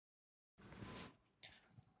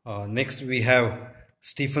Next, we have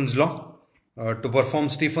Stefan's law. To perform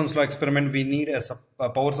Stefan's law experiment, we need a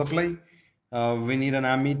power supply, we need an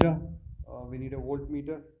ammeter, we need a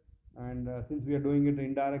voltmeter, and since we are doing it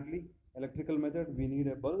indirectly, electrical method, we need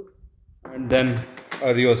a bulb and then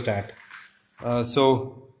a rheostat.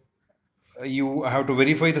 You have to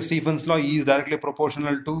verify the Stefan's law. E is directly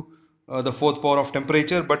proportional to the fourth power of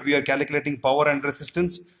temperature, but we are calculating power and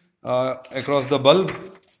resistance across the bulb.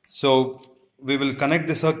 So we will connect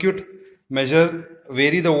the circuit,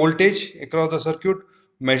 vary the voltage across the circuit,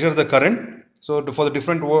 measure the current. So for the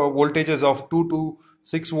different voltages of 2 to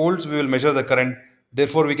 6 volts, we will measure the current.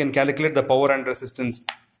 Therefore, we can calculate the power and resistance.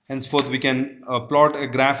 Henceforth, we can plot a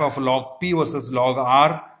graph of log P versus log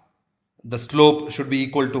R. The slope should be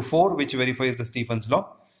equal to 4, which verifies the Stefan's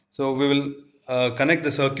law. So we will connect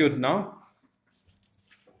the circuit now.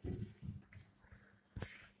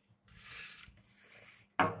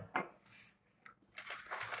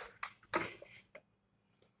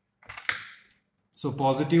 So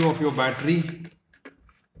positive of your battery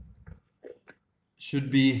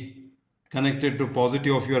should be connected to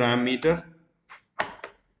positive of your ammeter.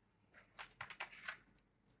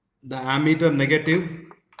 The ammeter negative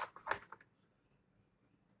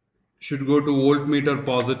should go to voltmeter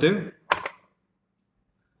positive.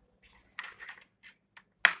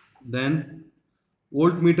 Then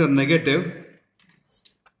voltmeter negative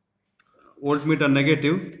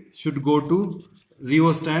should go to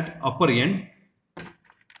rheostat upper end.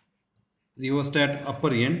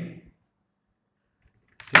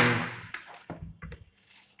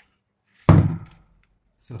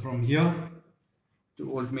 So from here to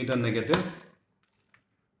voltmeter negative.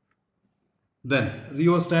 Then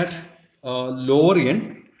rheostat lower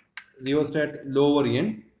end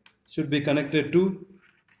should be connected to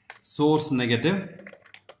source negative.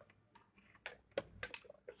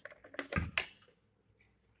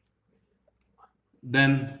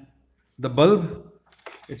 Then the bulb,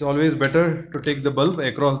 it's always better to take the bulb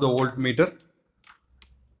across the voltmeter.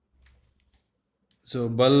 So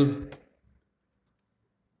bulb,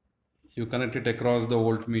 you connect it across the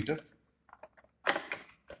voltmeter.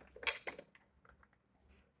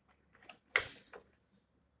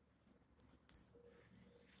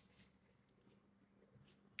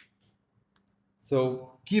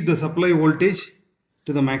 So keep the supply voltage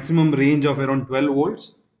to the maximum range of around 12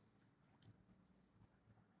 volts.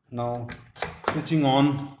 Now switching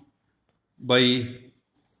on by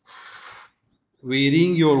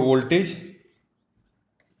varying your voltage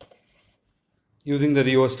using the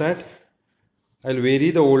rheostat. I'll vary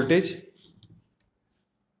the voltage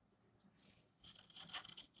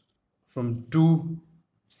from 2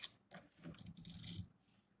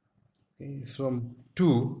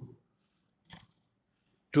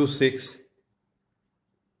 to 6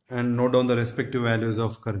 and note down the respective values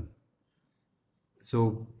of current.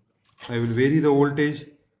 So I will vary the voltage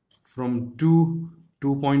from 2,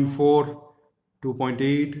 2.4,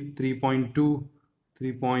 2.8, 3.2,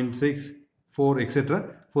 3.6, 4,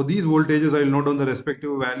 etc. For these voltages, I will note down the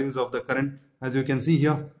respective values of the current. As you can see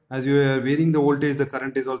here, as you are varying the voltage, the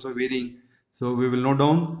current is also varying. So we will note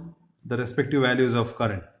down the respective values of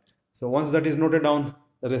current. So once that is noted down,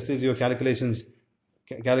 the rest is your calculations,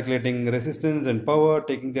 calculating resistance and power,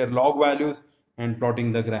 taking their log values and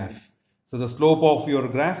plotting the graph. So the slope of your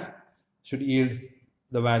graph should yield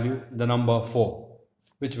the value, the number 4,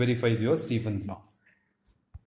 which verifies your Stefan's law.